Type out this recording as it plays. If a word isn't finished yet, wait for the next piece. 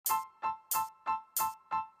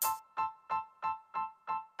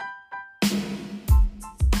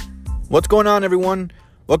What's going on, everyone?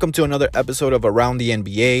 Welcome to another episode of Around the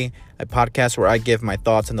NBA, a podcast where I give my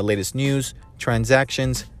thoughts on the latest news,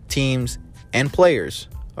 transactions, teams, and players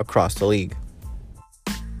across the league.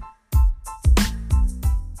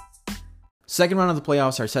 Second round of the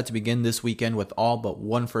playoffs are set to begin this weekend with all but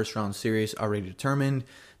one first-round series already determined.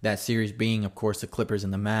 That series being, of course, the Clippers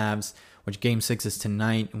and the Mavs, which Game 6 is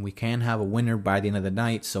tonight, and we can have a winner by the end of the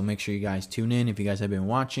night, so make sure you guys tune in if you guys have been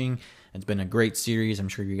watching. It's been a great series. I'm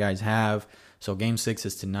sure you guys have. So Game 6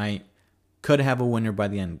 is tonight. Could have a winner by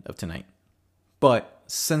the end of tonight. But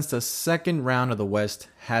since the second round of the West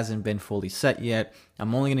hasn't been fully set yet,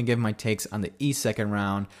 I'm only going to give my takes on the East second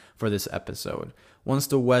round for this episode. Once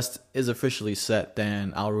the West is officially set,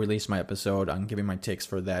 then I'll release my episode on giving my takes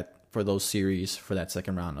for those series for that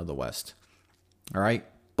second round of the West. All right?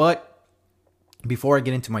 But before I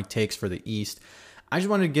get into my takes for the East, I just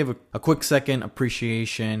wanted to give a quick second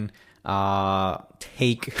appreciation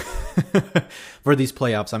take for these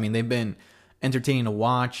playoffs. I mean, they've been entertaining to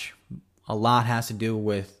watch. A lot has to do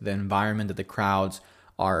with the environment that the crowds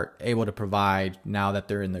are able to provide now that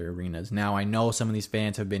they're in their arenas. Now, I know some of these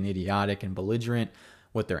fans have been idiotic and belligerent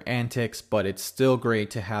with their antics, but it's still great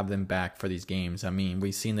to have them back for these games. I mean,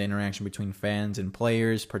 we've seen the interaction between fans and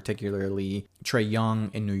players, particularly Trae Young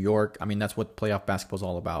in New York. I mean, that's what playoff basketball is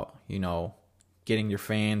all about, you know, getting your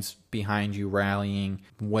fans behind you, rallying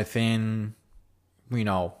within,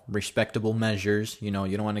 respectable measures. You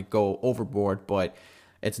don't want to go overboard, but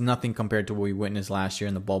it's nothing compared to what we witnessed last year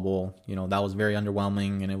in the bubble. That was very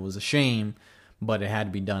underwhelming, and it was a shame, but it had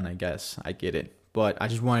to be done, I guess. I get it. But I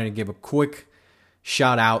just wanted to give a quick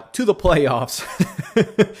shout out to the playoffs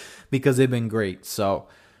because they've been great. So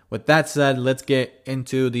with that said, let's get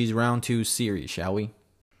into these round 2 series, shall we?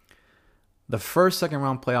 The first second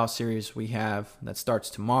round playoff series we have that starts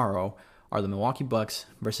tomorrow are the Milwaukee Bucks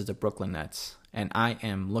versus the Brooklyn Nets. And I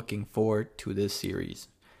am looking forward to this series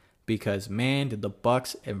because, man, did the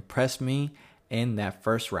Bucks impress me in that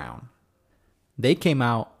first round. They came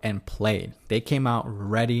out and played. They came out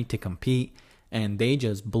ready to compete, and they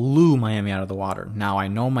just blew Miami out of the water. Now, I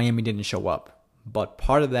know Miami didn't show up, but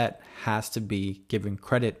part of that has to be giving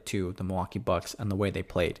credit to the Milwaukee Bucks and the way they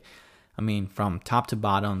played. I mean, from top to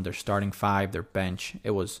bottom, their starting five, their bench,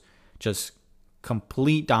 it was just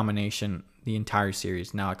complete domination the entire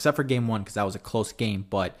series. Now, except for game 1, because that was a close game,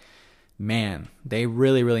 but man, they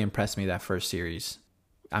really, really impressed me that first series.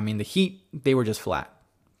 I mean, the Heat, they were just flat.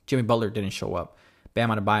 Jimmy Butler didn't show up. Bam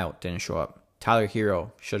Adebayo didn't show up. Tyler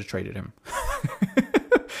Hero should have traded him.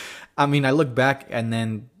 I mean, I look back and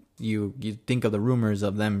then you think of the rumors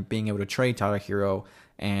of them being able to trade Tyler Hero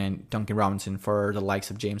and Duncan Robinson for the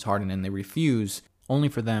likes of James Harden, and they refuse, only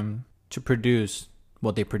for them to produce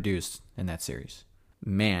what they produced in that series.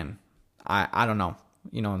 Man, I don't know.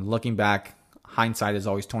 Looking back, hindsight is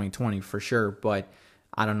always 20/20 for sure, but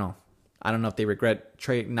I don't know. I don't know if they regret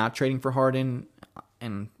not trading for Harden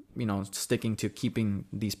and, sticking to keeping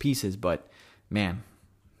these pieces, but man,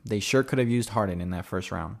 they sure could have used Harden in that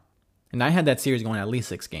first round. And I had that series going at least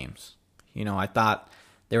 6 games. I thought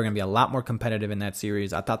they were going to be a lot more competitive in that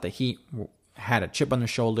series. I thought the Heat had a chip on their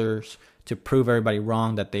shoulders to prove everybody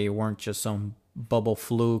wrong, that they weren't just some bubble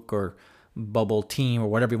fluke or bubble team or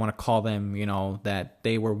whatever you want to call them, that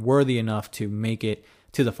they were worthy enough to make it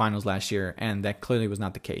to the finals last year. And that clearly was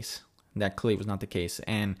not the case.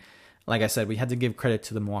 And like I said, we had to give credit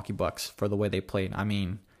to the Milwaukee Bucks for the way they played. I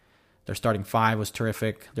mean, their starting five was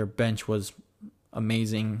terrific. Their bench was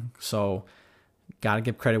amazing. So got to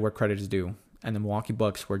give credit where credit is due. And the Milwaukee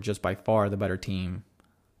Bucks were just by far the better team.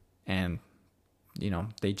 And,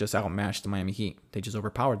 they just outmatched the Miami Heat. They just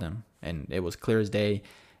overpowered them. And it was clear as day.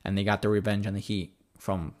 And they got their revenge on the Heat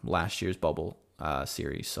from last year's bubble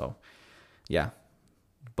series. So, yeah.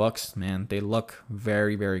 Bucks, man, they look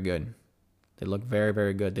very, very good. They look very,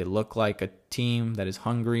 very good. They look like a team that is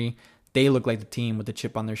hungry. They look like the team with the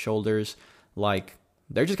chip on their shoulders. Like,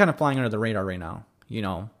 they're just kind of flying under the radar right now.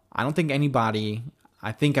 I don't think anybody...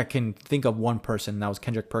 I think I can think of one person, that was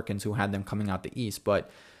Kendrick Perkins, who had them coming out the East. But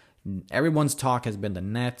everyone's talk has been the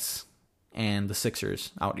Nets and the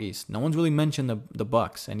Sixers out East. No one's really mentioned the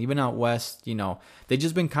Bucks. And even out West, they've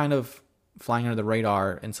just been kind of flying under the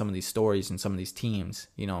radar in some of these stories and some of these teams,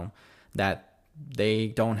 that they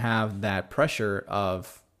don't have that pressure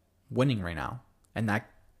of winning right now. And that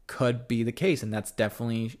could be the case. And that's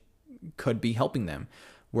definitely could be helping them.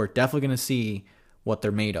 We're definitely going to see what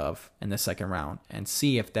they're made of in the second round and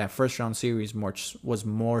see if that first round series was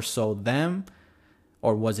more so them,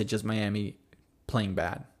 or was it just Miami playing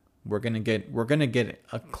bad. We're gonna get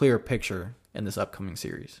a clear picture in this upcoming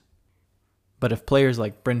series. But if players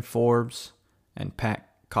like Bryn Forbes and Pat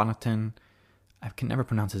Connaughton I can never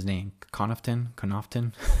pronounce his name.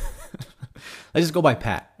 Connaughton. Let's just go by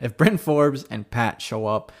Pat. If Bryn Forbes and Pat show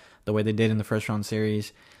up the way they did in the first round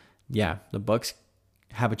series, yeah, the Bucks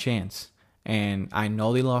have a chance. And I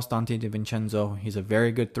know they lost Dante DiVincenzo. He's a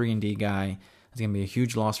very good 3-and-D guy. It's going to be a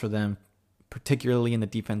huge loss for them, particularly in the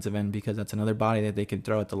defensive end, because that's another body that they could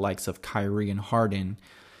throw at the likes of Kyrie and Harden.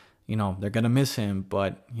 They're going to miss him,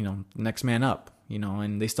 but, next man up,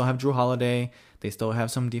 and they still have Drew Holiday. They still have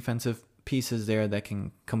some defensive pieces there that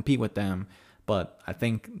can compete with them. But I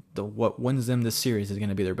think what wins them this series is going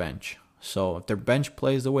to be their bench. So if their bench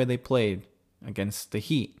plays the way they played against the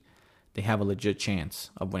Heat, they have a legit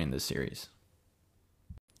chance of winning this series.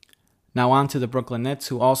 Now on to the Brooklyn Nets,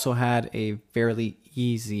 who also had a fairly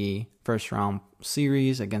easy first round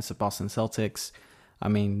series against the Boston Celtics. I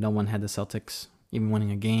mean, no one had the Celtics even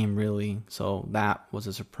winning a game, really. So that was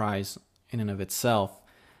a surprise in and of itself.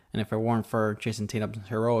 And if it weren't for Jason Tatum's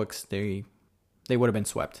heroics, they would have been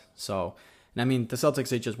swept. So, and I mean, the Celtics,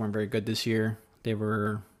 they just weren't very good this year.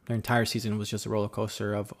 Their entire season was just a roller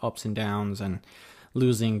coaster of ups and downs, and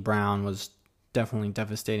losing Brown was definitely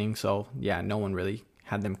devastating. So, yeah, no one really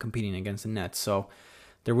had them competing against the Nets. So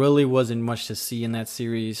there really wasn't much to see in that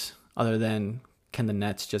series other than, can the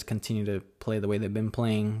Nets just continue to play the way they've been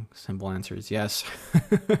playing? Simple answer is yes.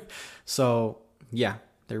 So, yeah,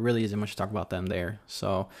 there really isn't much to talk about them there.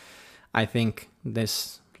 So I think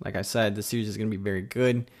this, like I said, the series is going to be very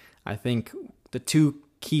good. I think the two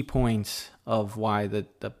key points of why the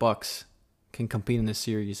Bucks can compete in this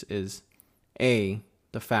series is, A,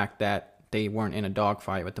 the fact that they weren't in a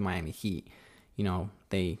dogfight with the Miami Heat.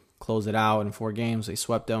 They closed it out in 4 games. They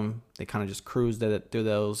swept them. They kind of just cruised through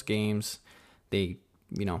those games. They,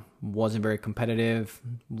 wasn't very competitive,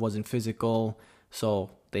 wasn't physical.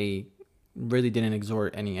 So they really didn't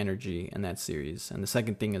exert any energy in that series. And the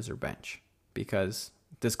second thing is their bench, because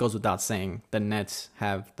this goes without saying, the Nets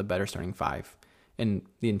have the better starting 5 in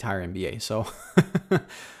the entire NBA. So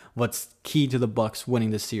what's key to the Bucks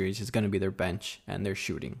winning this series is going to be their bench and their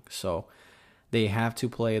shooting. So they have to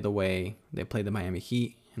play the way they played the Miami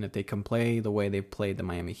Heat. And if they can play the way they played the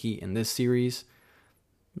Miami Heat in this series,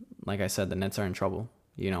 like I said, the Nets are in trouble,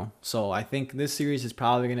 So I think this series is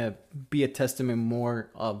probably going to be a testament more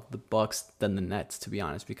of the Bucks than the Nets, to be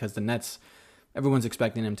honest, because the Nets, everyone's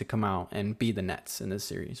expecting them to come out and be the Nets in this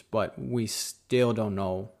series. But we still don't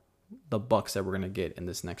know the Bucks that we're going to get in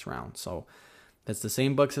this next round. So that's the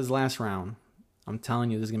same Bucks as last round. I'm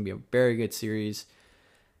telling you, this is going to be a very good series.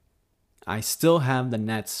 I still have the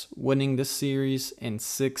Nets winning this series in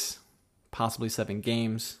 6, possibly 7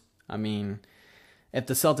 games. I mean, if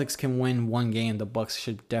the Celtics can win 1 game, the Bucks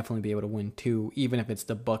should definitely be able to win 2, even if it's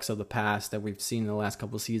the Bucks of the past that we've seen in the last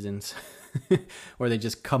couple of seasons, where they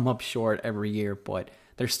just come up short every year. But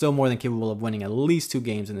they're still more than capable of winning at least 2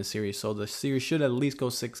 games in the series. So the series should at least go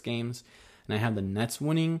 6 games. And I have the Nets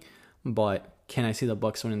winning, but can I see the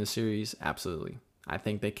Bucks winning the series? Absolutely. I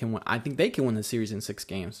think they can win. I think they can win the series in 6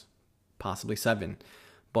 games. Possibly 7,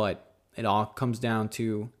 but it all comes down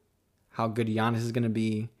to how good Giannis is going to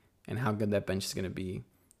be and how good that bench is going to be,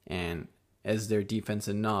 and is their defense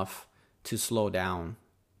enough to slow down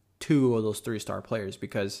 2 of those 3-star players?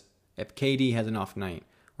 Because if KD has an off night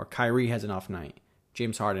or Kyrie has an off night,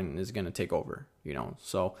 James Harden is going to take over,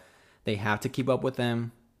 so they have to keep up with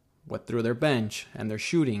them through their bench and their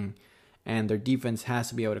shooting, and their defense has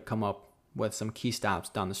to be able to come up with some key stops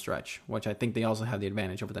down the stretch, which I think they also have the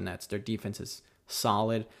advantage over the Nets. Their defense is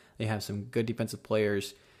solid. They have some good defensive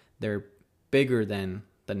players. They're bigger than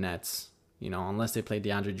the Nets, unless they play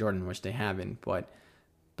DeAndre Jordan, which they haven't. But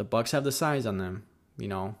the Bucks have the size on them,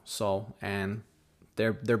 so, and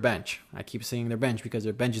their bench. I keep saying their bench because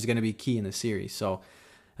their bench is going to be key in the series. So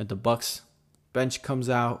if the Bucks bench comes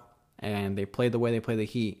out and they play the way they play the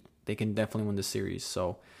Heat, they can definitely win the series.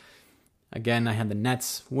 So again, I had the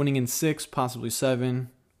Nets winning in 6, possibly 7,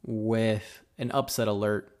 with an upset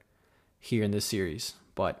alert here in this series,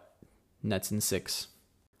 but Nets in 6.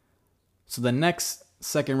 So the next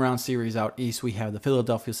second round series out east, we have the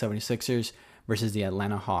Philadelphia 76ers versus the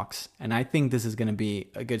Atlanta Hawks, and I think this is going to be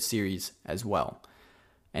a good series as well.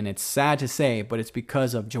 And it's sad to say, but it's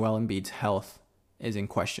because of Joel Embiid's health is in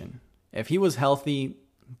question. If he was healthy,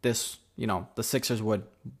 the Sixers would,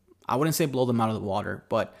 I wouldn't say blow them out of the water,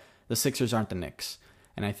 but the Sixers aren't the Knicks.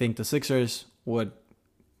 And I think the Sixers would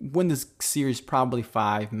win this series probably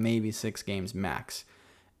 5, maybe 6 games max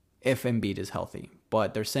if Embiid is healthy.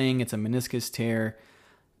 But they're saying it's a meniscus tear.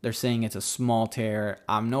 They're saying it's a small tear.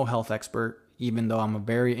 I'm no health expert, even though I'm a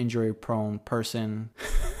very injury-prone person.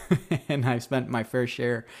 And I've spent my fair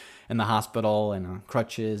share in the hospital and on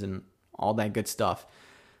crutches and all that good stuff.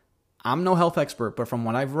 I'm no health expert, but from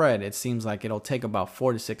what I've read, it seems like it'll take about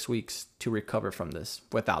 4 to 6 weeks to recover from this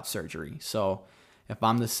without surgery. So if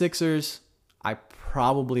I'm the Sixers, I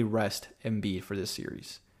probably rest Embiid for this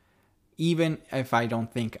series, even if I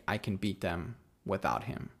don't think I can beat them without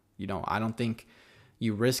him. I don't think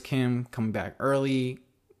you risk him coming back early,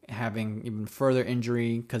 having even further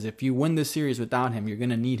injury, because if you win this series without him, you're going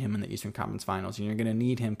to need him in the Eastern Conference Finals, and you're going to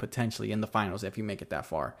need him potentially in the finals if you make it that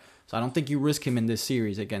far. So I don't think you risk him in this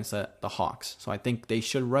series against the Hawks. So I think they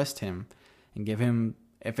should rest him and give him,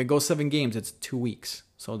 if it goes 7 games, it's 2 weeks.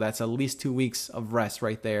 So that's at least 2 weeks of rest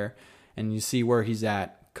right there, and you see where he's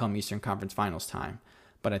at come Eastern Conference Finals time.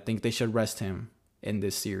 But I think they should rest him in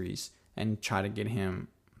this series and try to get him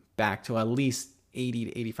back to at least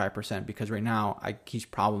 80 to 85%, because right now he's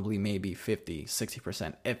probably maybe 50,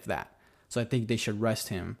 60%, if that. So I think they should rest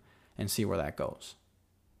him and see where that goes.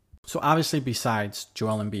 So obviously, besides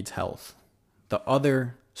Joel Embiid's health, the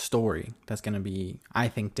other story that's going to be, I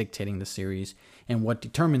think, dictating the series and what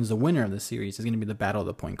determines the winner of the series is going to be the battle of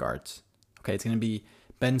the point guards. Okay, it's going to be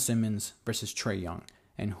Ben Simmons versus Trae Young,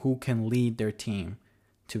 and who can lead their team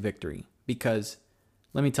to victory. Because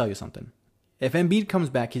let me tell you something. If Embiid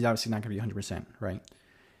comes back, he's obviously not going to be 100%, right?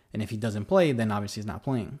 And if he doesn't play, then obviously he's not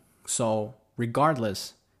playing. So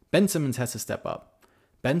regardless, Ben Simmons has to step up.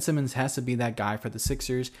 Ben Simmons has to be that guy for the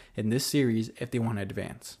Sixers in this series if they want to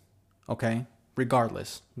advance. Okay?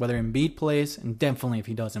 Regardless, whether Embiid plays, and definitely if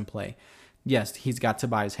he doesn't play. Yes, he's got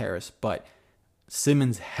Tobias Harris, but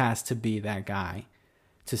Simmons has to be that guy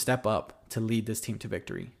to step up to lead this team to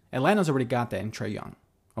victory. Atlanta's already got that in Trae Young.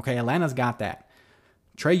 Okay, Atlanta's got that.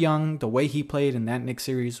 Trae Young, the way he played in that Knicks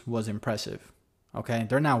series was impressive. Okay,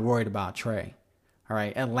 they're not worried about Trae. All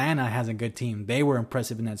right, Atlanta has a good team. They were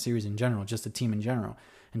impressive in that series in general, just the team in general.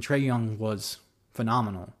 And Trae Young was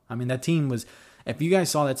phenomenal. I mean, that team was, if you guys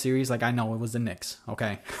saw that series, like, I know it was the Knicks,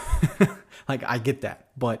 okay? Like, I get that.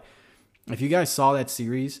 But if you guys saw that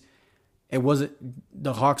series,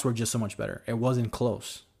 the Hawks were just so much better. It wasn't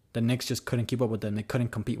close. The Knicks just couldn't keep up with them. They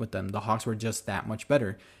couldn't compete with them. The Hawks were just that much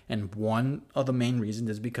better. And one of the main reasons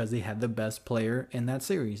is because they had the best player in that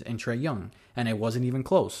series, in Trae Young. And it wasn't even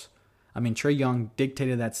close. I mean, Trae Young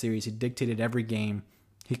dictated that series. He dictated every game.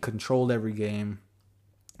 He controlled every game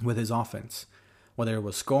with his offense. Whether it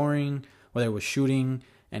was scoring, whether it was shooting,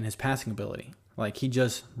 and his passing ability. Like, he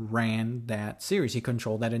just ran that series. He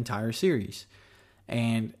controlled that entire series.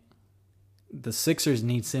 And the Sixers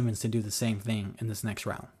need Simmons to do the same thing in this next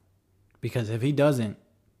round. Because if he doesn't,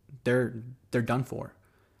 they're done for.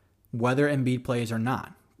 Whether Embiid plays or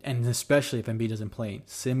not. And especially if Embiid doesn't play,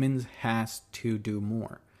 Simmons has to do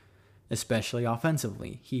more. Especially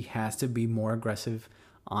offensively. He has to be more aggressive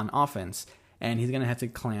on offense. And he's going to have to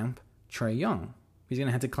clamp Trae Young. He's going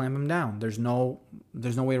to have to clamp him down. There's no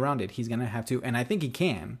way around it. He's going to have to, and I think he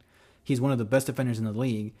can. He's one of the best defenders in the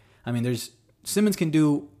league. I mean, Simmons can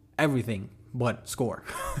do everything but score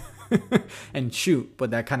and shoot,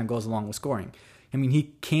 but that kind of goes along with scoring. I mean,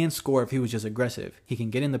 he can score if he was just aggressive. He can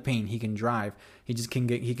get in the paint. He can drive. He can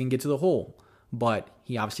get to the hole, but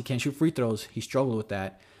he obviously can't shoot free throws. He struggled with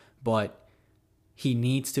that, but he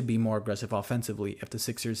needs to be more aggressive offensively if the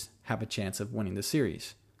Sixers have a chance of winning the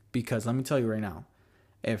series. Because let me tell you right now,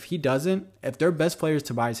 if their best player is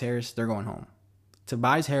Tobias Harris, they're going home.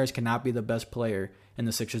 Tobias Harris cannot be the best player and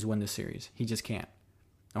the Sixers win this series. He just can't.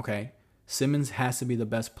 Okay? Simmons has to be the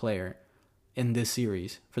best player in this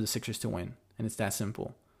series for the Sixers to win. And it's that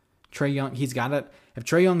simple. Trae Young, if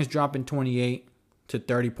Trae Young is dropping 28 to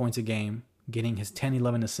 30 points a game, getting his 10,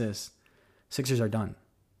 11 assists, Sixers are done.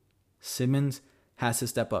 Simmons has to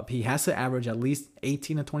step up. He has to average at least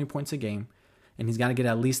 18 to 20 points a game, and he's got to get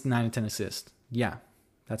at least 9 to 10 assists. Yeah,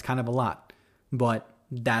 that's kind of a lot. But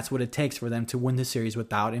that's what it takes for them to win the series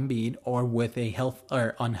without Embiid or with a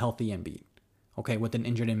unhealthy Embiid. Okay, with an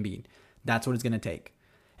injured Embiid. That's what it's going to take.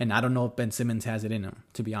 And I don't know if Ben Simmons has it in him,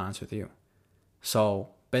 to be honest with you. So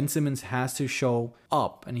Ben Simmons has to show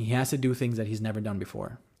up, and he has to do things that he's never done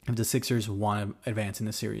before if the Sixers want to advance in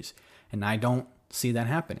the series. And I don't see that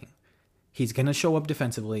happening. He's going to show up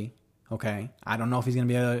defensively, okay? I don't know if he's going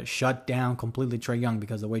to be able to shut down completely Trae Young,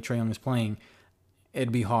 because the way Trae Young is playing,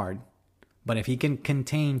 it'd be hard. But if he can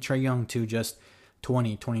contain Trae Young to just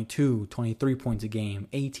 20, 22, 23 points a game,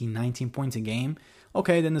 18, 19 points a game,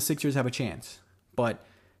 okay, then the Sixers have a chance. But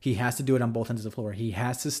he has to do it on both ends of the floor. He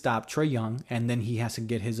has to stop Trae Young, and then he has to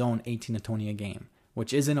get his own 18 to 20 a game,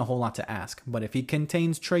 which isn't a whole lot to ask. But if he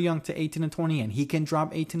contains Trae Young to 18 to 20 and he can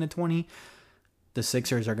drop 18 to 20, the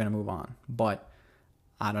Sixers are going to move on. But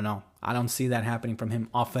I don't know. I don't see that happening from him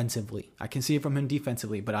offensively. I can see it from him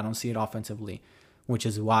defensively, but I don't see it offensively. which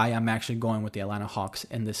is why I'm actually going with the Atlanta Hawks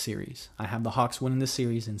in this series. I have the Hawks winning this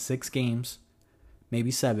series in 6 games,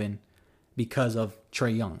 maybe 7, because of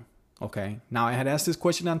Trae Young. Okay. Now, I had asked this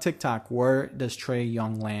question on TikTok: where does Trae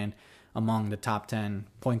Young land among the top 10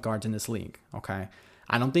 point guards in this league? Okay.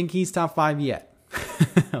 I don't think he's top 5 yet.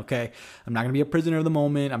 Okay. I'm not going to be a prisoner of the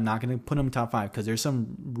moment. I'm not going to put him top 5 because there's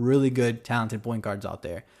some really good, talented point guards out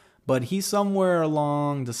there. But he's somewhere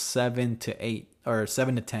along the 7 to 8 or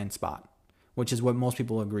 7 to 10 spot, which is what most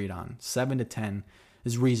people agreed on. 7 to 10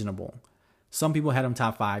 is reasonable. Some people had him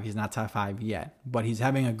top 5. He's not top 5 yet, but he's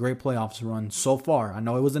having a great playoffs run so far. I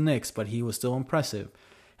know it was the Knicks, but he was still impressive.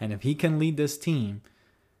 And if he can lead this team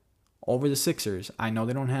over the Sixers, I know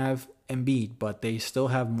they don't have Embiid, but they still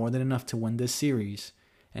have more than enough to win this series.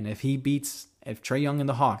 And if Trae Young and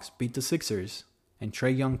the Hawks beat the Sixers, and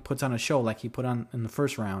Trae Young puts on a show like he put on in the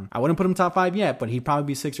first round, I wouldn't put him top 5 yet, but he'd probably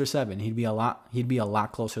be 6 or 7. He'd be a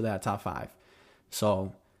lot closer to that top 5.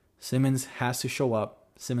 So Simmons has to show up.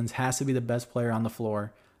 Simmons has to be the best player on the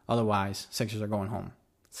floor. Otherwise, Sixers are going home.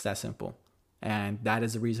 It's that simple. And that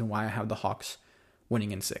is the reason why I have the Hawks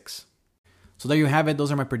winning in 6. So there you have it.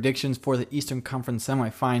 Those are my predictions for the Eastern Conference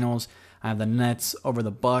semifinals. I have the Nets over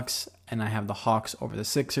the Bucks, and I have the Hawks over the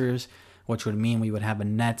Sixers, which would mean we would have a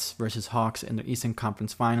Nets versus Hawks in the Eastern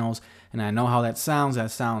Conference Finals. And I know how that sounds.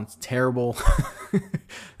 That sounds terrible.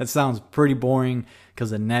 That sounds pretty boring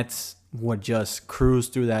because the Nets would just cruise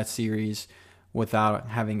through that series without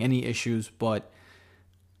having any issues. But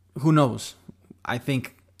who knows? I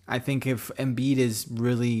think if Embiid is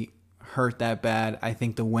really hurt that bad, I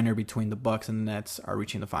think the winner between the Bucks and the Nets are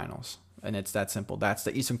reaching the finals. And it's that simple. That's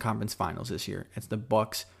the Eastern Conference Finals this year. It's the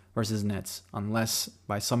Bucks versus Nets, unless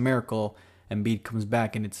by some miracle Embiid comes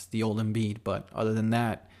back and it's the old Embiid. But other than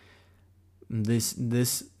that,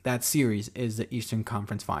 that series is the Eastern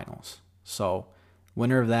Conference Finals. So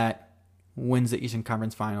winner of that wins the Eastern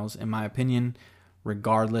Conference Finals, in my opinion,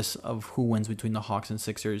 regardless of who wins between the Hawks and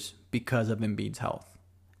Sixers, because of Embiid's health.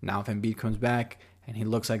 Now, if Embiid comes back and he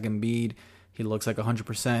looks like Embiid, he looks like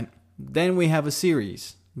 100%, then we have a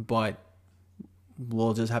series. But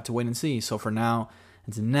we'll just have to wait and see. So for now,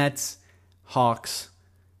 it's Nets, Hawks,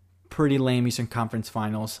 pretty lame Eastern Conference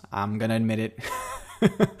Finals. I'm going to admit it.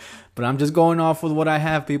 But I'm just going off with what I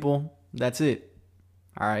have, people. That's it.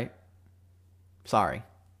 All right? Sorry.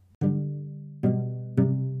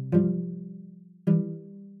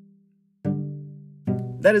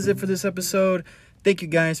 That is it for this episode. Thank you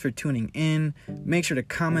guys for tuning in. Make sure to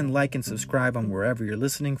comment, like, and subscribe on wherever you're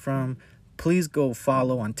listening from. Please go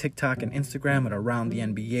follow on TikTok and Instagram at Around the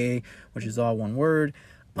NBA, which is all one word,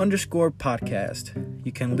 _podcast.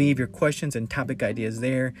 You can leave your questions and topic ideas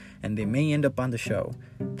there, and they may end up on the show.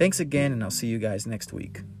 Thanks again, and I'll see you guys next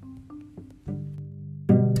week.